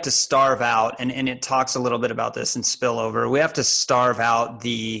essentially we have to starve out, and it talks a little bit about this in Spillover. We have to starve out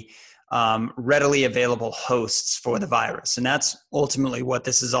the readily available hosts for the virus. And that's ultimately what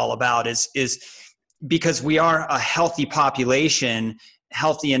this is all about, is because we are a healthy population,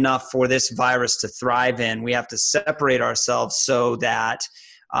 healthy enough for this virus to thrive in. We have to separate ourselves so that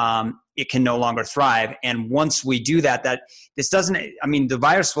it can no longer thrive. And once we do that the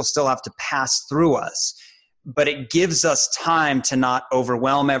virus will still have to pass through us, but it gives us time to not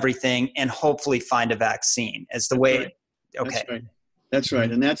overwhelm everything and hopefully find a vaccine as the way. Right. Okay. That's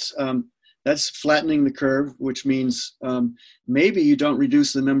right. And that's flattening the curve, which means maybe you don't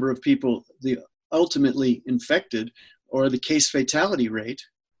reduce the number of people, the ultimately infected, or the case fatality rate,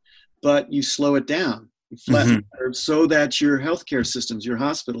 but you slow it down. You flatten the curve so that your healthcare systems, your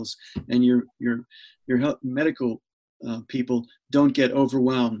hospitals, and your medical people don't get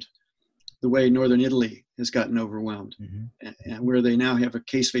overwhelmed the way Northern Italy has gotten overwhelmed, and where they now have a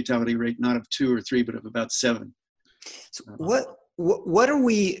case fatality rate not of 2 or 3, but of about 7. So what are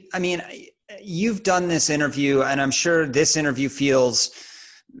we? I mean, you've done this interview, and I'm sure this interview feels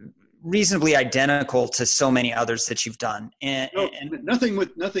reasonably identical to so many others that you've done. And nothing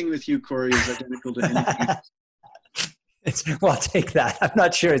with you, Corey, is identical to anything. Well, I'll take that. I'm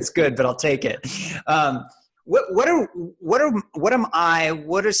not sure it's good, but I'll take it. What are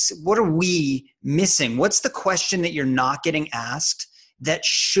we missing? What's the question that you're not getting asked that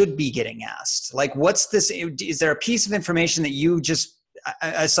should be getting asked? Like, what's this? Is there a piece of information that you just,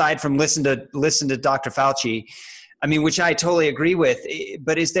 aside from listen to Dr. Fauci, I mean, which I totally agree with,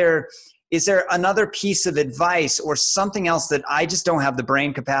 but is there another piece of advice or something else that I just don't have the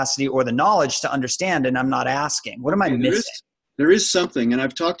brain capacity or the knowledge to understand, and I'm not asking? What am I missing? There is something, and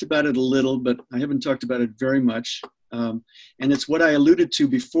I've talked about it a little, but I haven't talked about it very much. And it's what I alluded to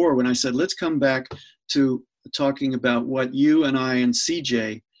before when I said, let's come back to talking about what you and I and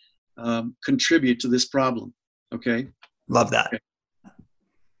CJ contribute to this problem. Okay? Love that. Okay.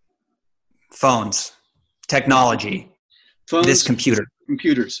 Phones, technology, this computer.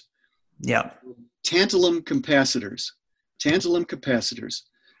 Computers. Yeah. Tantalum capacitors. Tantalum capacitors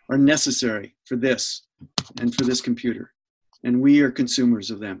are necessary for this and for this computer. and we are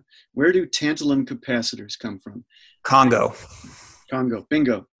consumers of them. Where do tantalum capacitors come from? Congo. Congo.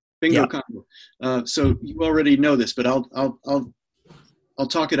 Bingo. Bingo. Yeah. Congo. So you already know this, but I'll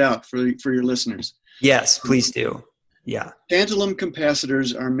talk it out for your listeners. Yes, please do. Yeah. Tantalum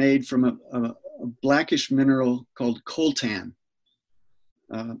capacitors are made from a blackish mineral called coltan.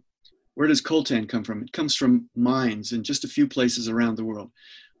 Where does coltan come from? It comes from mines in just a few places around the world.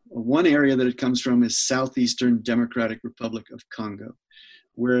 One area that it comes from is Southeastern Democratic Republic of Congo,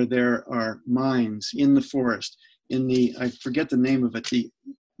 where there are mines in the forest, I forget the name of it, the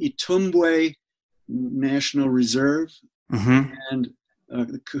Itumbwe National Reserve, Mm-hmm. and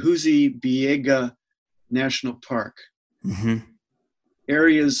the Kahuzi-Biega National Park. Mm-hmm.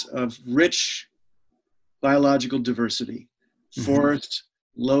 Areas of rich biological diversity, forest,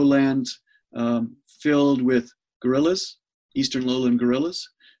 lowland, filled with gorillas, eastern lowland gorillas,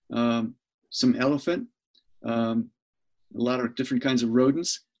 some elephant, a lot of different kinds of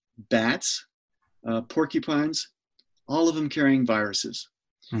rodents, bats, porcupines, all of them carrying viruses.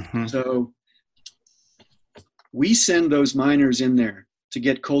 Mm-hmm. So we send those miners in there to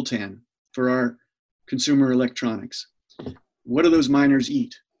get coltan for our consumer electronics. What do those miners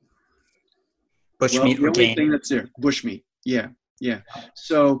eat? Bushmeat the or only game. thing that's there, bushmeat. Yeah.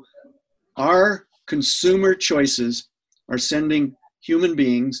 So our consumer choices are sending human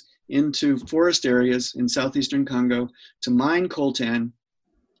beings into forest areas in southeastern Congo to mine coltan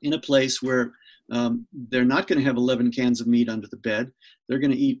in a place where they're not going to have 11 cans of meat under the bed. They're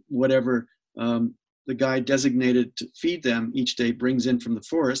going to eat whatever the guy designated to feed them each day brings in from the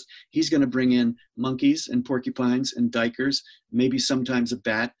forest. He's going to bring in monkeys and porcupines and duikers, maybe sometimes a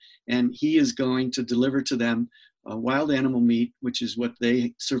bat, and he is going to deliver to them wild animal meat, which is what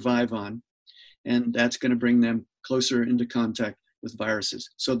they survive on, and that's going to bring them closer into contact with viruses.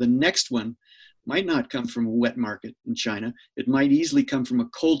 So the next one might not come from a wet market in China. It might easily come from a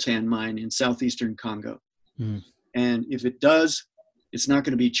coltan mine in southeastern Congo. Mm. And if it does, it's not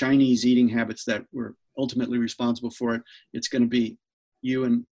going to be Chinese eating habits that were ultimately responsible for it. It's going to be you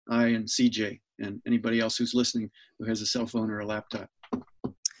and I and CJ and anybody else who's listening who has a cell phone or a laptop.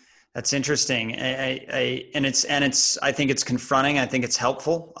 That's interesting. I think it's confronting. I think it's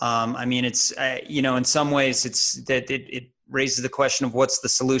helpful. I mean, it's, in some ways it's that it raises the question of what's the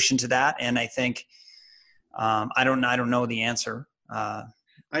solution to that. And I think, I don't know the answer. I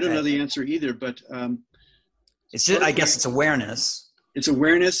don't know the answer either, but it's just, I guess it's awareness. It's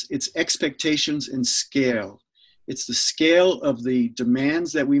awareness, it's expectations and scale. It's the scale of the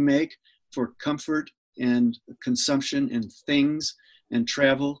demands that we make for comfort and consumption and things and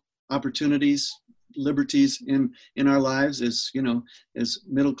travel opportunities, liberties in our lives as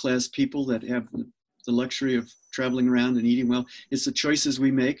middle-class people that have the luxury of traveling around and eating well. It's the choices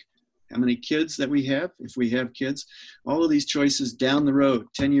we make, how many kids that we have, if we have kids. All of these choices down the road,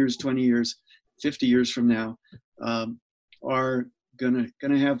 10 years, 20 years, 50 years from now, are going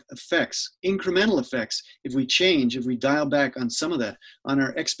to have effects, incremental effects. If we dial back on some of that, on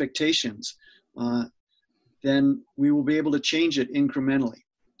our expectations, then we will be able to change it incrementally.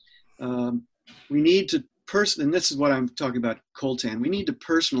 We need to and this is what I'm talking about, coltan. We need to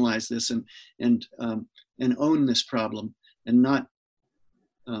personalize this and own this problem and not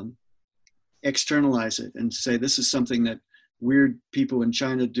externalize it and say this is something that weird people in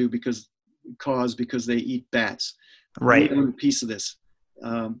China do because they eat bats. Right. We own a piece of this,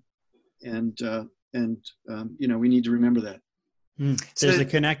 we need to remember that. There's a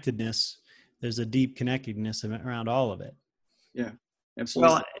connectedness. There's a deep connectedness around all of it. Yeah,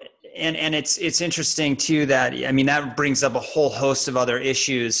 absolutely. Well, and it's interesting too that, I mean, that brings up a whole host of other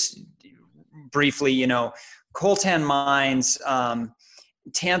issues. Briefly, coltan mines,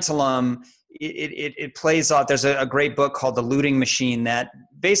 tantalum, it plays off. There's a great book called The Looting Machine that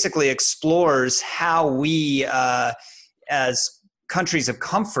basically explores how we, as countries of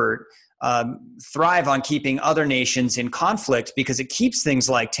comfort, thrive on keeping other nations in conflict because it keeps things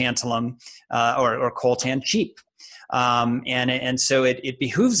like tantalum or coltan cheap. And so it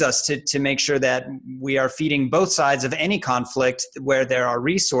behooves us to make sure that we are feeding both sides of any conflict where there are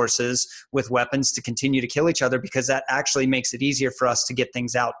resources with weapons to continue to kill each other, because that actually makes it easier for us to get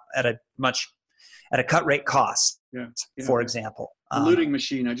things out at a cut rate cost, for example. The Looting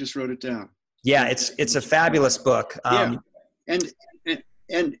Machine, I just wrote it down. Yeah, it's a fabulous book. And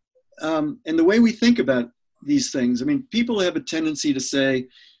the way we think about these things, I mean, people have a tendency to say,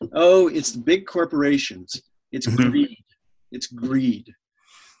 oh, it's the big corporations. It's greed. It's greed.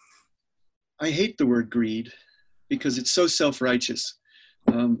 I hate the word greed because it's so self-righteous.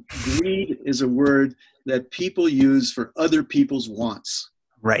 Greed is a word that people use for other people's wants.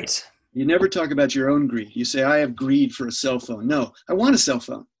 Right. You never talk about your own greed. You say, I have greed for a cell phone. No, I want a cell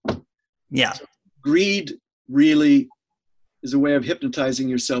phone. Yeah. So greed really is a way of hypnotizing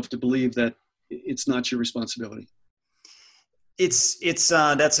yourself to believe that it's not your responsibility. That's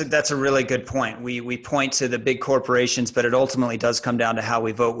a really good point. We point to the big corporations, but it ultimately does come down to how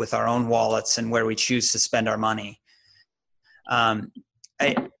we vote with our own wallets and where we choose to spend our money.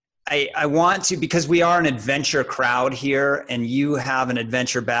 I want to, because we are an adventure crowd here, and you have an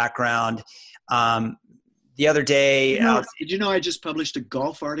adventure background. The other day, did you know I just published a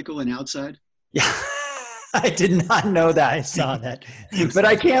golf article in Outside? Yeah. I did not know that. I saw that. But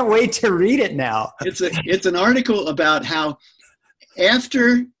I can't wait to read it now. It's an article about how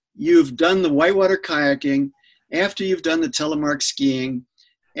after you've done the whitewater kayaking, after you've done the telemark skiing,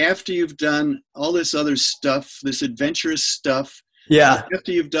 after you've done all this other stuff, this adventurous stuff, yeah,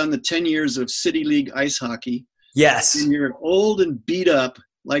 after you've done the 10 years of City League ice hockey, yes, and you're old and beat up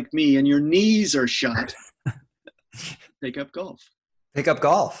like me and your knees are shot, take up golf. Pick up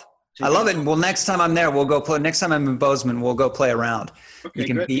golf. I love it. Well, next time I'm there, we'll go play. Next time I'm in Bozeman, we'll go play around. Okay, you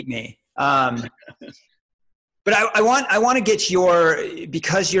can beat me. But I want to get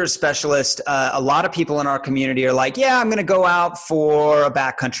because you're a specialist. A lot of people in our community are like, yeah, I'm going to go out for a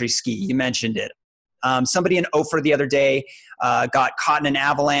backcountry ski. You mentioned it. Somebody in Ophir the other day got caught in an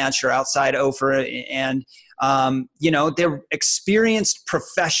avalanche or outside Ophir, and they're experienced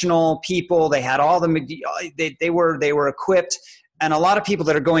professional people. They had all they were equipped. And a lot of people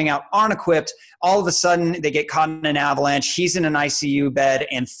that are going out aren't equipped. All of a sudden, they get caught in an avalanche. He's in an ICU bed,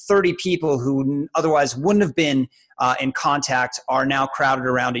 and 30 people who otherwise wouldn't have been in contact are now crowded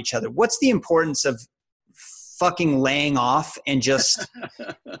around each other. What's the importance of fucking laying off and just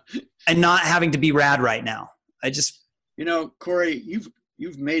and not having to be rad right now? Corey,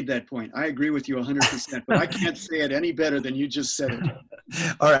 you've made that point. I agree with you 100%, but I can't say it any better than you just said it.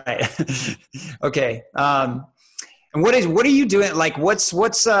 All right. Okay. And what are you doing? Like, what's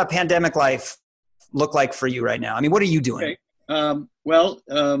pandemic life look like for you right now? I mean, what are you doing? Okay.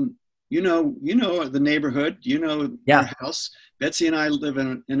 You know the neighborhood. Our house. Betsy and I live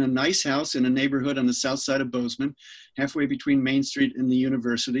in a nice house in a neighborhood on the south side of Bozeman, halfway between Main Street and the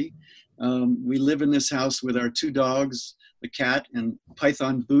university. We live in this house with our 2 dogs, the cat and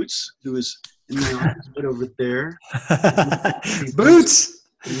Python Boots, who is in my office right over there. Boots.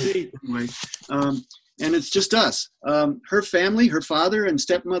 Anyway, and it's just us. Her family, her father and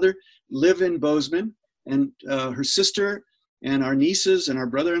stepmother live in Bozeman, and her sister and our nieces and our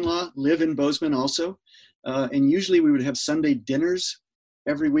brother-in-law live in Bozeman also. And usually we would have Sunday dinners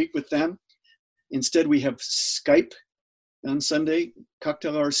every week with them. Instead, we have Skype on Sunday,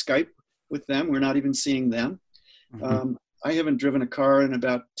 cocktail hour Skype with them. We're not even seeing them. Mm-hmm. I haven't driven a car in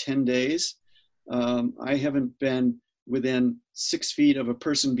about 10 days. I haven't been within 6 feet of a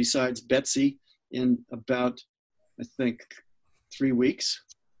person besides Betsy in about, I think, 3 weeks.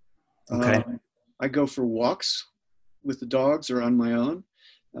 Okay. I go for walks with the dogs or on my own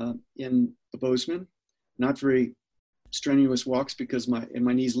in the Bozeman. Not very strenuous walks because my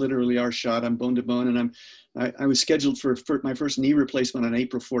knees literally are shot. I'm bone to bone, and I was scheduled for my first knee replacement on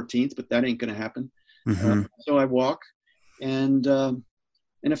April 14th, but that ain't going to happen. Mm-hmm. So I walk, and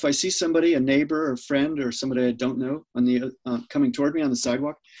if I see somebody, a neighbor or a friend or somebody I don't know on the coming toward me on the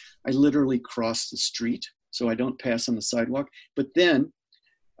sidewalk, I literally cross the street so I don't pass on the sidewalk. But then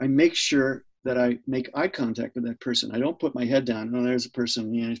I make sure that I make eye contact with that person. I don't put my head down. Oh, there's a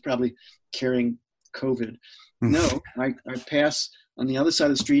person, he's probably carrying COVID. No, I pass on the other side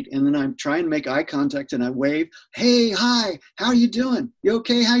of the street, and then I'm trying to make eye contact, and I wave, hey, hi, how you doing? You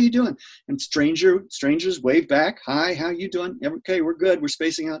okay? How you doing? And strangers wave back, hi, how you doing? Okay, we're good. We're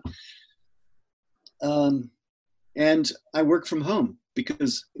spacing out. And I work from home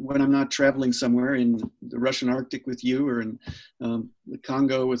because when I'm not traveling somewhere in the Russian Arctic with you or in the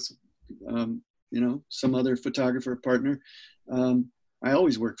Congo with, some other photographer partner, I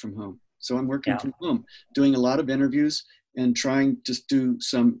always work from home. So I'm working from home, doing a lot of interviews and trying to do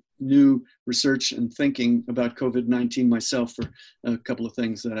some new research and thinking about COVID-19 myself for a couple of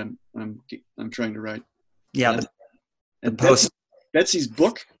things that I'm trying to write. Yeah. And Betsy's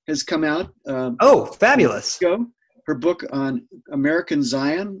book has come out. Fabulous. Her book on American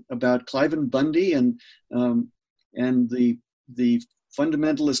Zion about Cliven Bundy and the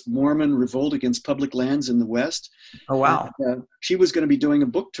fundamentalist Mormon revolt against public lands in the West. Oh, wow. And, she was going to be doing a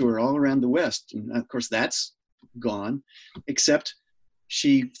book tour all around the West. And of course that's gone, except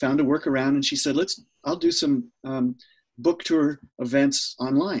she found a workaround and she said, I'll do some book tour events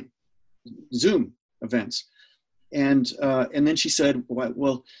online, Zoom events. and then she said,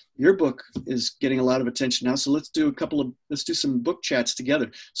 well, your book is getting a lot of attention now, so let's do some book chats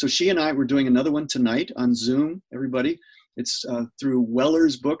together. So she and I were doing another one tonight on Zoom, everybody. It's through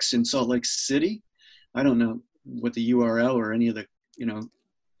Weller's Books in Salt Lake City. I don't know what the URL or any of the,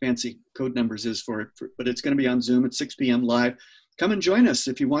 fancy code numbers is for it, but it's going to be on Zoom at 6 p.m. live. Come and join us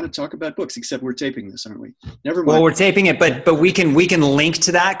if you want to talk about books, except we're taping this, aren't we? Never mind. Well, we're taping it, but we can link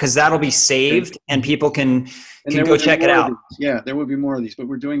to that because that'll be saved and people can go check it out. Yeah, there will be more of these, but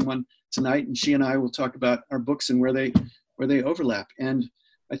we're doing one tonight, and she and I will talk about our books and where they overlap. And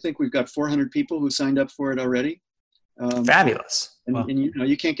I think we've got 400 people who signed up for it already. Fabulous. And, wow. and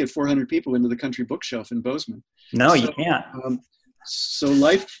you can't get 400 people into the country bookshelf in Bozeman. No, you can't. So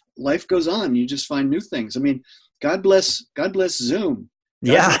life goes on. You just find new things. I mean, God bless Zoom.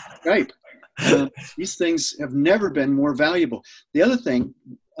 Yeah. Skype. These things have never been more valuable. The other thing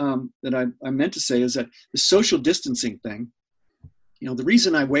that I meant to say is that the social distancing thing, the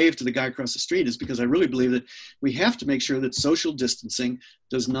reason I waved to the guy across the street is because I really believe that we have to make sure that social distancing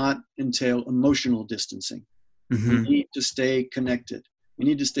does not entail emotional distancing. Mm-hmm. We need to stay connected. We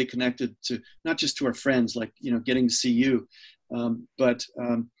need to stay connected to not just to our friends, like, getting to see you, but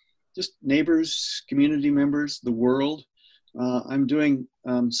just neighbors, community members, the world. I'm doing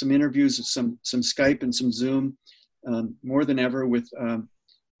some interviews, some Skype and some Zoom, more than ever with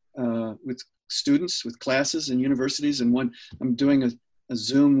students, with classes and universities. And I'm doing a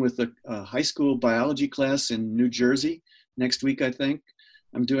Zoom with a high school biology class in New Jersey next week, I think.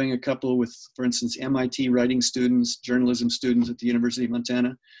 I'm doing a couple with, for instance, MIT writing students, journalism students at the University of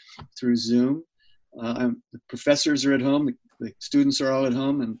Montana through Zoom. The professors are at home, the students are all at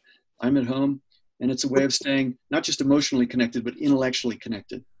home, and I'm at home. And it's a way of staying not just emotionally connected, but intellectually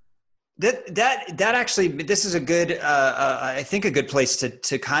connected. That actually, this is a good, I think a good place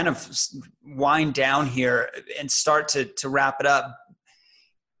to kind of wind down here and start to wrap it up.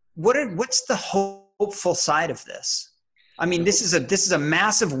 What's the hopeful side of this? I mean, this is a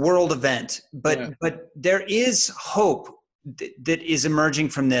massive world event, but there is hope that is emerging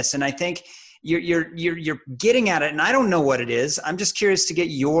from this. And I think you're getting at it, and I don't know what it is. I'm just curious to get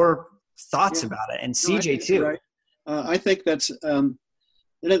your thoughts about it, and CJ too. Right. I think that's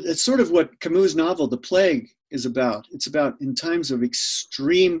it's sort of what Camus' novel The Plague is about. It's about in times of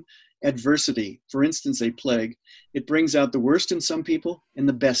extreme adversity, for instance, a plague, it brings out the worst in some people and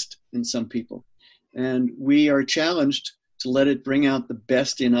the best in some people. And we are challenged to let it bring out the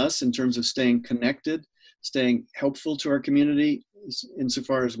best in us in terms of staying connected, staying helpful to our community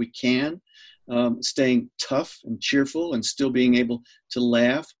insofar as we can, staying tough and cheerful and still being able to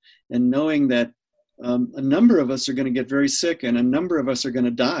laugh, and knowing that a number of us are going to get very sick and a number of us are going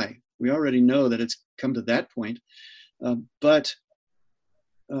to die. We already know that it's come to that point. But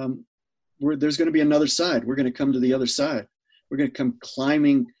there's going to be another side. We're going to come to the other side. We're going to come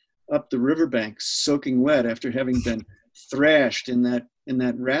climbing up the riverbank, soaking wet after having been thrashed in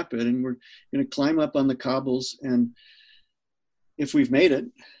that rapid. And we're going to climb up on the cobbles. And if we've made it,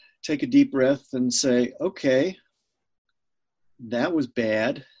 take a deep breath and say, okay, that was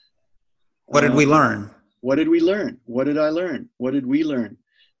bad. What did we learn? What did we learn? What did I learn? What did we learn?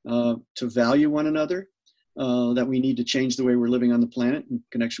 To value one another, that we need to change the way we're living on the planet in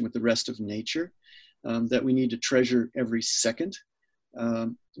connection with the rest of nature, that we need to treasure every second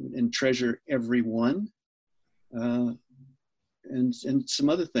and treasure every one, and some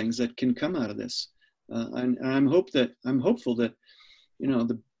other things that can come out of this. And I'm hopeful that,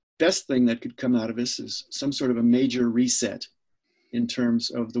 the best thing that could come out of this is some sort of a major reset in terms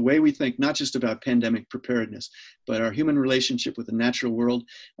of the way we think, not just about pandemic preparedness, but our human relationship with the natural world,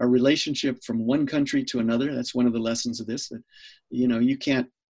 our relationship from one country to another. That's one of the lessons of this, that, you can't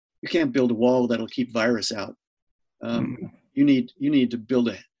build a wall that'll keep virus out. You need to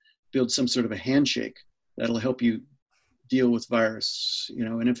build some sort of a handshake that'll help you deal with virus,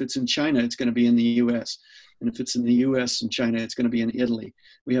 and if it's in China, it's going to be in the US. And if it's in the US and China, it's going to be in Italy.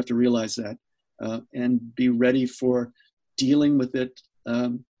 We have to realize that and be ready for dealing with it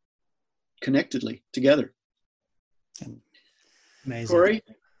connectedly together. Amazing. Corey,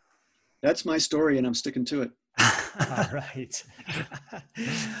 that's my story and I'm sticking to it. All right.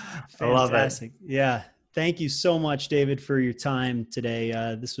 I love it. Yeah. Thank you so much, David, for your time today.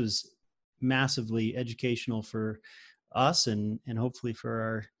 This was massively educational for us and hopefully for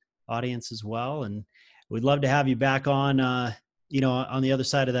our audience as well. And we'd love to have you back on, on the other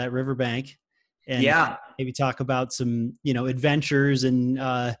side of that riverbank. And maybe talk about some, adventures and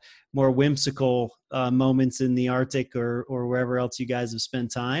more whimsical moments in the Arctic or wherever else you guys have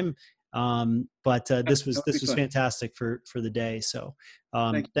spent time. But this was fun. fantastic for the day. So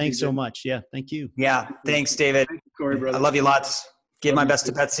Thank you, thanks TJ. so much. Yeah, thank you. Yeah. Thanks, David. Thank you, Corey, brother. I love you lots. Give Love my you best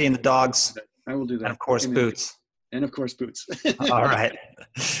too. to Betsy and the dogs. I will do that. And of course, Amen. Boots. And of course, Boots. All right.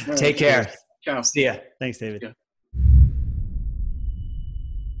 All Take right. care. Ciao. See ya. Thanks, David. Yeah.